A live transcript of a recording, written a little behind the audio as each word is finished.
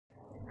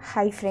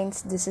Hi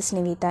friends, this is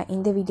Nivita.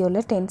 In the video,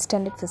 10th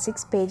standard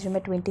physics page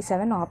number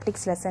 27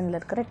 optics lesson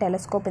இருக்கிற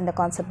telescope இந்த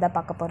concept தான்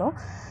பார்க்க போகிறோம்.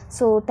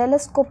 So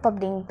telescope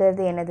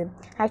அப்படிங்கிறது என்னது?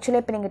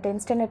 ஆக்சுவலாக இப்போ நீங்கள்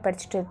 10th ஸ்டாண்டர்ட்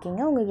படிச்சுட்டு இருக்கீங்க,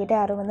 உங்கள்கிட்ட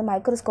யாரும் வந்து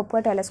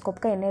மைக்ரோஸ்கோப்புக்கு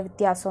டெலஸ்கோப்புக்கு என்ன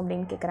வித்தியாசம்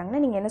அப்படின்னு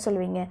கேட்குறாங்கன்னா நீங்கள் என்ன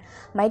சொல்லுவீங்க?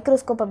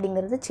 மைக்ரோஸ்கோப்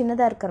அப்படிங்கிறது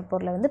சின்னதாக இருக்கிற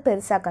பொருளை வந்து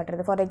பெருசாக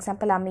காட்டுறது. ஃபார்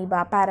எக்ஸாம்பிள்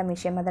அமீபா,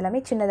 பாரமீஷியம்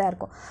அதெல்லாமே சின்னதாக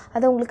இருக்கும்,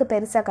 அதை உங்களுக்கு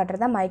பெருசாக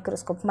காட்டுறது தான்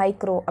மைக்ரோஸ்கோப்,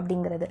 மைக்ரோ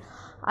அப்படிங்கிறது.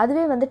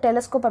 அதுவே வந்து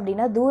டெலஸ்கோப்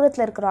அப்படின்னா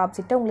தூரத்தில் இருக்கிற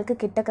ஆப்ஜெக்டை உங்களுக்கு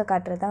கிட்டக்க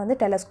காட்டுறது தான் வந்து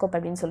டெலஸ்கோப்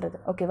அப்படின்னு சொல்கிறது.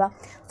 ஓகேவா?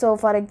 ஸோ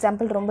ஃபார்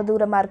எக்ஸாம்பிள் ரொம்ப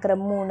தூரமாக இருக்கிற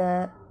மூணு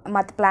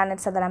மற்ற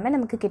பிளானட்ஸ் அதெல்லாமே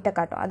நமக்கு கிட்ட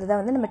காட்டும், அதுதான்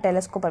வந்து நம்ம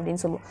டெலஸ்கோப்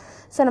அப்படின்னு சொல்லுவோம்.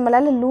 ஸோ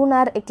நம்மளால்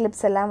லூனார்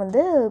எக்லிப்ஸ் எல்லாம்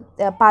வந்து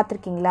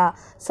பார்த்துருக்கீங்களா?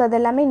 ஸோ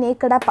அதெல்லாமே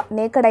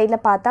நேக்கட்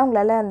ஐயில் பார்த்தா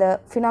உங்களால் அந்த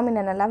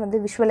ஃபினாமினெல்லாம் வந்து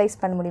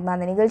விஷுவலைஸ் பண்ண முடியுமா?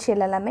 அந்த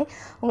நிகழ்ச்சிகள் எல்லாமே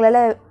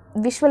உங்களால்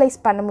விஷுவலைஸ்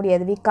பண்ண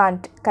முடியாது, வி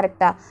காண்ட்.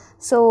 கரெக்டாக?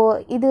 ஸோ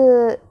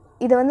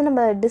இதை வந்து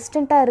நம்ம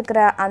டிஸ்டண்ட்டாக இருக்கிற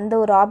அந்த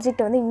ஒரு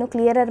ஆப்ஜெக்டை வந்து இன்னும்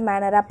கிளியரர்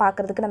மேனராக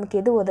பார்க்குறதுக்கு நமக்கு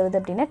எது உதவுது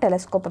அப்படின்னா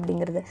டெலஸ்கோப்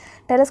அப்படிங்கிறது.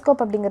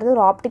 டெலஸ்கோப் அப்படிங்கிறது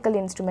ஒரு ஆப்டிக்கல்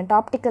இன்ஸ்ட்ருமெண்ட்.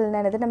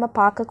 ஆப்டிக்கல்னு நம்ம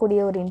பார்க்கக்கூடிய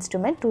ஒரு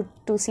instrument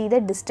to see the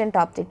distant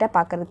ஆப்ஜெக்டை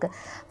பார்க்குறதுக்கு.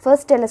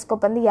 ஃபர்ஸ்ட்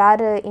டெலஸ்கோப் வந்து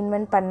யார்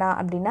இன்வென்ட் பண்ணா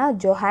அப்படின்னா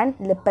ஜோஹான்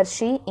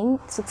லிப்பர்ஷி இன்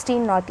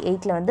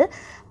 1608 வந்து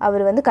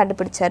அவர் வந்து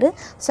கண்டுபிடிச்சார்.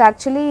 ஸோ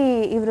ஆக்சுவலி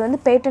இவர் வந்து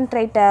பேட்டன்ட்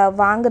ரைட்டை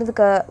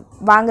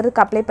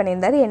வாங்குறதுக்கு அப்ளை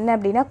பண்ணியிருந்தார். என்ன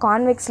அப்படின்னா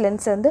கான்வெக்ஸ்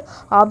லென்ஸை வந்து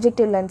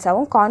ஆப்ஜெக்டிவ்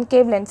லென்ஸாகவும்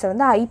கான்கேவ் லென்ஸை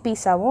வந்து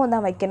ஐபீஸாகவும்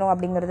தான் வைக்கணும்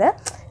அப்படிங்கிறத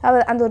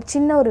அவர் அந்த ஒரு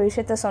சின்ன ஒரு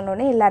விஷயத்த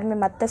சொன்னோன்னே எல்லாருமே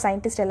மற்ற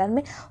சயின்டிஸ்ட்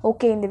எல்லாருமே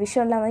ஓகே இந்த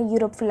விஷயம்லாம் வந்து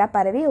யூரோப் ஃபுல்லாக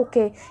பரவி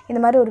ஓகே இந்த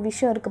மாதிரி ஒரு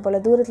விஷயம் இருக்குது போல்,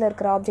 தூரத்தில்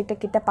இருக்கிற ஆப்ஜெக்டை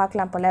கிட்ட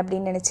பார்க்கலாம் போல்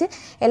அப்படின்னு நினச்சி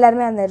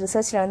எல்லாருமே அந்த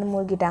ரிசர்ச்சில் வந்து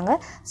மூழ்கிட்டாங்க.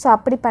 ஸோ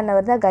அப்படி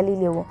பண்ணவர் தான்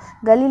கலீலியோவும்.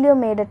 Galileo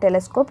made a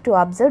telescope to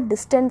observe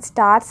distant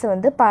ஸ்டார்ஸை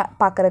வந்து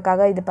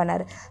பார்க்குறதுக்காக இது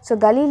பண்ணார். ஸோ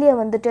கலீலியோ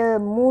வந்துட்டு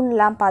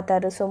மூன்லாம்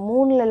பார்த்தாரு. ஸோ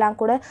மூன்லலாம்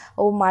கூட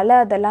மலை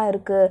அதெல்லாம்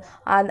இருக்குது,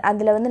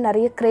 அதில் வந்து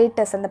நிறைய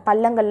கிரேட்டர்ஸ் அந்த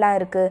பள்ளங்கள்லாம்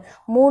இருக்குது.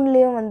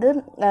 மூன்லேயும் வந்து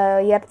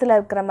எர்த்தில்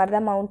இருக்கிற மாதிரி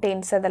தான்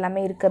மவுண்டெயின்ஸ்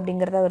அதெல்லாமே இருக்குது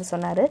அப்படிங்கிறத அவர்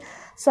சொன்னார்.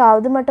 ஸோ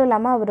அது மட்டும்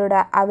இல்லாமல்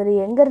அவர்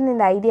எங்கேருந்து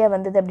இந்த ஐடியா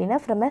வந்தது அப்படின்னா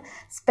ஃப்ரம் அ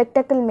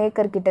ஸ்பெக்டக்கிள்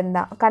மேக்கர்கிட்ட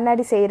இருந்தால்,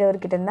 கண்ணாடி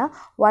செய்கிறவர்கிட்ட இருந்தால்.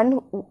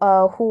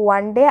 who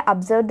one day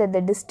observed that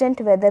the distant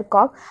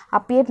weathercock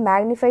appeared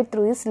magnified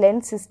through his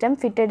lens system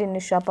fitted in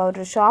his shop.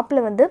 அவர்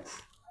ஷாப்பில் வந்து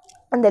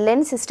அந்த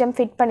லென்ஸ் சிஸ்டம்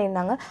ஃபிட்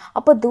பண்ணியிருந்தாங்க.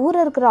 அப்போ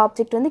தூரம் இருக்கிற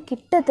ஆப்ஜெக்ட் வந்து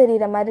கிட்ட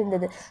தெரிகிற மாதிரி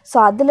இருந்தது. ஸோ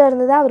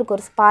அதிலிருந்து தான் அவருக்கு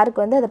ஒரு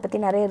ஸ்பார்க் வந்து அதை பற்றி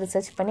நிறைய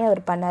ரிசர்ச் பண்ணி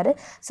அவர் பண்ணார்.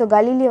 ஸோ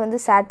கலீலியோ வந்து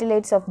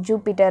சேட்டிலைட்ஸ் ஆஃப்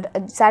ஜூபிட்டர்,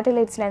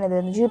 சேட்டிலைட்ஸ்லாம்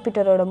என்னது,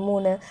 ஜூபிட்டரோட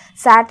மூணு,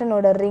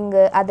 சாட்டனோட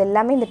ரிங்கு, அது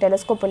எல்லாமே இந்த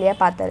டெலஸ்கோப் வழியாக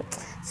பார்த்தாரு.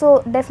 ஸோ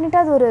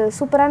டெஃபினட்டாக அது ஒரு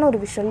சூப்பரான ஒரு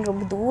விஷயம்.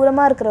 ரொம்ப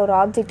தூரமாக இருக்கிற ஒரு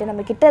ஆப்ஜெக்ட்டை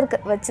நம்ம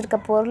கிட்ட வச்சுருக்க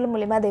பொருள்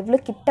மூலிமா அதை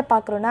எவ்வளோ கிட்ட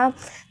பார்க்குறோன்னா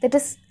that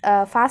is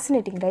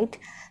fascinating, right?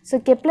 So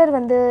Kepler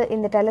வந்து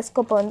இந்த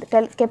டெலஸ்கோப்பை வந்து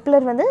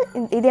கெப்லர் வந்து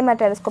இதே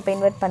மாதிரி டெலஸ்கோப்பை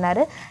இன்வெர்ட்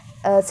பண்ணார்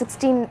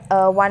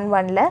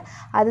 1611.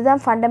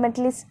 அதுதான்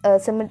ஃபண்டமெண்டலி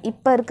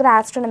இப்போ இருக்கிற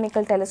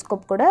ஆஸ்ட்ரோனமிக்கல்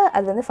டெலஸ்கோப் கூட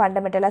அது வந்து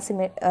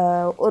ஃபண்டமெண்டலாக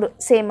ஒரு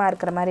சேமாக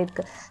இருக்கிற மாதிரி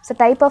இருக்குது. So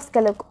type of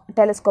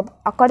telescope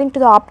according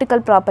to the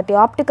optical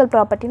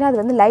ப்ராப்பர்ட்டினா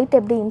அது வந்து லைட்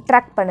எப்படி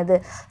இன்ட்ராக்ட் பண்ணுது.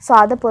 ஸோ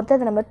அதை பொறுத்து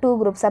அதை நம்ம 2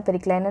 குரூப்ஸாக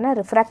பிரிக்கலாம். என்னென்னா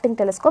ரிஃப்ராக்டிங்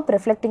டெலஸ்கோப்,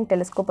 ரிஃப்ளெக்டிங்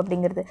டெலஸ்கோப்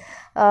அப்படிங்கிறது.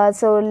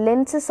 ஸோ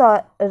லென்சஸ்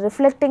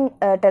ரிஃப்ளெக்டிங்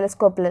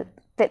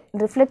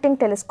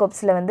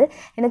டெலஸ்கோப்ஸில் வந்து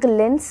எனக்கு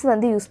லென்ஸ்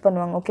வந்து யூஸ்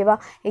பண்ணுவாங்க. ஓகேவா?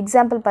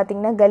 எக்ஸாம்பிள்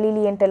பார்த்தீங்கன்னா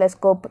கலீலியன்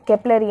டெலஸ்கோப்,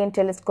 கெப்லரியன்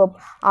டெலஸ்கோப்,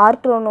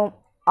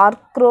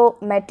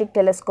 ஆர்க்ரோமேட்டிக்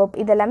டெலஸ்கோப்,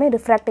 இதெல்லாமே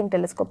ரிஃப்ராக்டிங்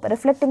டெலஸ்கோப்.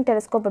 ரிஃப்ளெக்டிங்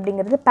டெலஸ்கோப்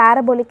அப்படிங்கிறது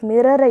பேரபோலிக்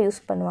மிரரை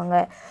யூஸ் பண்ணுவாங்க.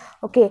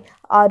 Okay,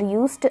 are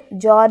used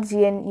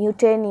Georgian,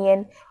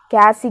 Newtonian,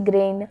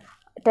 கேசிகிரெயின்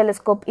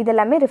telescope,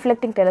 இதெல்லாமே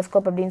ரிஃப்ளெக்டிங்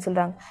டெலஸ்கோப் அப்படின்னு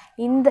சொல்கிறாங்க.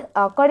 இந்த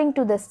அக்கார்டிங்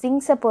டு த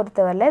திங்ஸை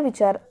பொறுத்தவரை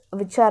விச்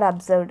ஆர்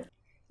அப்சர்வ்டு.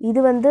 இது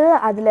வந்து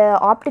அதில்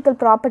ஆப்டிக்கல்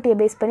ப்ராப்பர்ட்டியை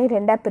பேஸ் பண்ணி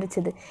 2ஆக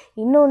பிரிச்சுது.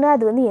 இன்னொன்று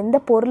அது வந்து எந்த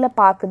பொருளை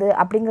பார்க்குது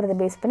அப்படிங்கிறத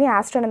பேஸ் பண்ணி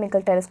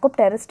ஆஸ்ட்ரோனமிக்கல் டெலஸ்கோப்,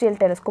 டெரெஸ்ட்ரியல்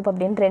டெலஸ்கோப்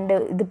அப்படின்னு 2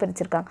 இது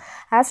பிரிச்சிருக்காங்க.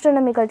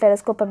 ஆஸ்ட்ரோனமிக்கல்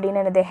டெலஸ்கோப் அப்படின்னு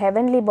என்னது,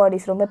 ஹெவன்லி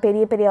பாடிஸ், ரொம்ப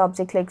பெரிய பெரிய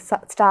objects like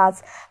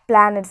stars,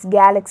 planets,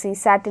 Galaxy,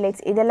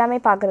 satellites இதெல்லாமே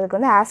பார்க்குறதுக்கு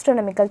வந்து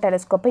ஆஸ்ட்ரோனமிக்கல்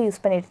டெலஸ்கோப்பை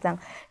யூஸ் பண்ணிட்டு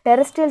இருக்காங்க.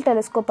 டெரெஸ்ட்ரியல்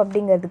டெலஸ்கோப்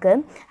அப்படிங்கிறதுக்கு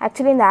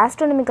ஆக்சுவலி இந்த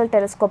ஆஸ்ட்ரோனமிக்கல்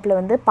டெலஸ்கோப்பில்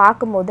வந்து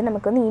பார்க்கும்போது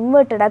நமக்கு வந்து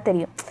இன்வெர்ட்டடாக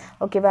தெரியும்.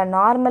 ஓகேவா?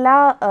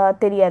 நார்மலாக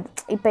தெரியாது.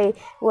 இப்போ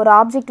ஒரு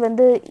ஆப்ஜெக்ட்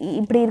வந்து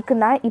இப்படி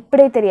இருக்குன்னா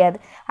இப்படியே தெரியாது.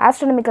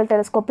 ஆஸ்ட்ரோனமிக்கல்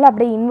டெலஸ்கோப்பில்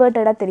அப்படியே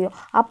இன்வெர்ட்டடாக தெரியும்.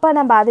 அப்போ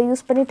நம்ம அதை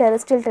யூஸ் பண்ணி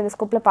டெரெஸ்ட்ரியல்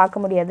டெலஸ்கோப்பில்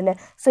பார்க்க முடியாதுல்ல.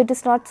 So it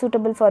is not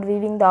suitable for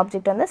viewing the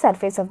object on the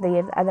surface of the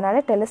earth. அதனால்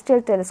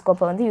டெரெஸ்ட்ரியல்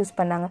டெலஸ்கோப்பை வந்து யூஸ்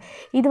பண்ணாங்க.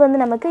 இது வந்து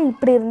நமக்கு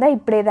இப்படி இருந்தால்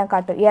இப்படியே தான்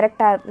காட்டும்,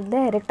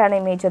 எரெக்டான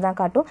இமேஜை தான்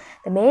காட்டும்.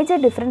 த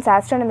மேஜர் டிஃப்ரென்ஸ்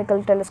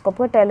ஆஸ்ட்ரோனமிக்கல்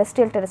டெலஸ்கோப்போ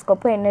டெரெஸ்ட்ரியல்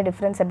டெலஸ்கோப்போ என்ன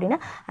டிஃப்ரென்ஸ் அப்படின்னா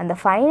அந்த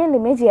ஃபைனல்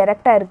இமேஜ்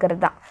எரெக்டாக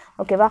இருக்கிறது தான்.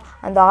 ஓகேவா?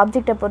 அந்த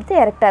ஆப்ஜெக்டை பொறுத்து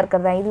எரெக்டாக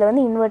இருக்கிறது தான். இதில்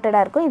வந்து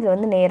இன்வெர்ட்டடாக இருக்கும், இதில்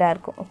வந்து நேராக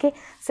இருக்கும். ஓகே,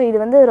 ஸோ இது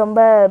வந்து ரொம்ப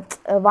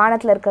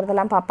வானத்தில்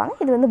இருக்கிறதெல்லாம் பார்ப்பாங்க,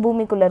 இது வந்து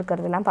பூமிக்குள்ளே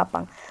இருக்கிறதெல்லாம்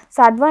பார்ப்பாங்க. ஸோ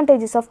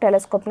அட்வான்டேஜஸ் ஆஃப்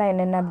டெலஸ்கோப்லாம்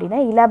என்னென்ன அப்படின்னா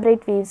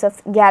elaborate views of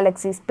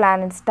galaxies,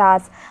 planet,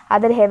 stars,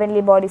 other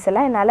heavenly bodies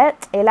எல்லாம் என்னால்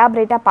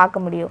எலாபரேட்டாக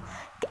பார்க்க முடியும்.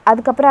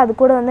 அதுக்கப்புறம் அது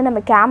கூட வந்து நம்ம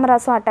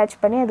கேமராஸும் அட்டாச்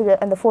பண்ணி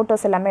அந்த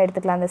ஃபோட்டோஸ் எல்லாமே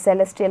எடுத்துக்கலாம், அந்த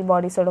செலஸ்ட்ரியல்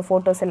பாடிஸோட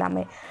ஃபோட்டோஸ்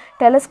எல்லாமே.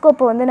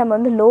 டெலஸ்கோப்பை வந்து நம்ம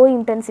வந்து லோ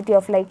இன்டென்சிட்டி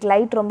ஆஃப்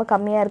லைட் ரொம்ப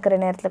கம்மியாக இருக்கிற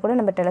நேரத்தில் கூட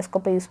நம்ம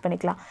டெலஸ்கோப்பை யூஸ்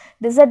பண்ணிக்கலாம்.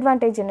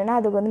 டிஸ்அட்வான்டேஜ் என்னென்னா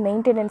அதுக்கு வந்து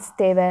மெயின்டெனன்ஸ்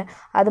தேவை.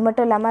 அது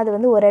மட்டும் இல்லாமல் அது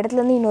வந்து ஒரு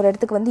இடத்துலேருந்து இன்னொரு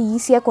இடத்துக்கு வந்து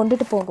ஈஸியாக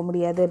கொண்டுட்டு போக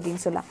முடியாது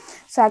அப்படின்னு சொல்லலாம்.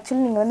 ஸோ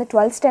ஆக்சுவலி நீங்கள் வந்து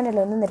 12th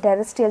ஸ்டாண்டர்டில் வந்து இந்த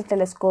டெரஸ்ட்ரியல்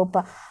டெலஸ்கோப்,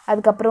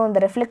 அதுக்கப்புறம்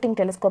இந்த ரெஃப்ளெக்டிங்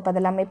டெலஸ்கோப்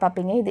அதெல்லாமே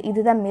பார்ப்பீங்க.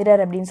 இதுதான்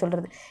மிரர் அப்படின்னு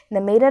சொல்கிறது.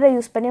 இந்த மிரரை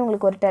யூஸ் பண்ணி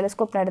உங்களுக்கு ஒரு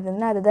டெலஸ்கோப்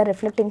நடந்ததுன்னா அதுதான்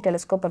ரெஃப்ளெக்டிங்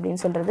டெலஸ்கோப்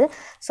அப்படின்னு சொல்கிறது.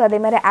 ஸோ அதே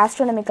மாதிரி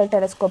ஆஸ்ட்ரோனமிக்கல்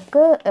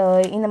டெலஸ்கோப்புக்கு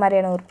இந்த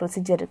மாதிரியான ஒரு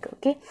ப்ரொசீஜர் இருக்குது.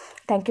 ஓகே,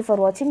 தேங்க்யூ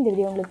ஃபார் வாட்சிங். இந்த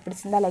வீடியோ உங்களுக்கு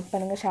பிடிச்சிருந்தா லைக்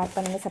பண்ணுங்கள், ஷேர்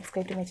பண்ணுங்கள்,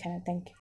 subscribe to my channel. Thank you.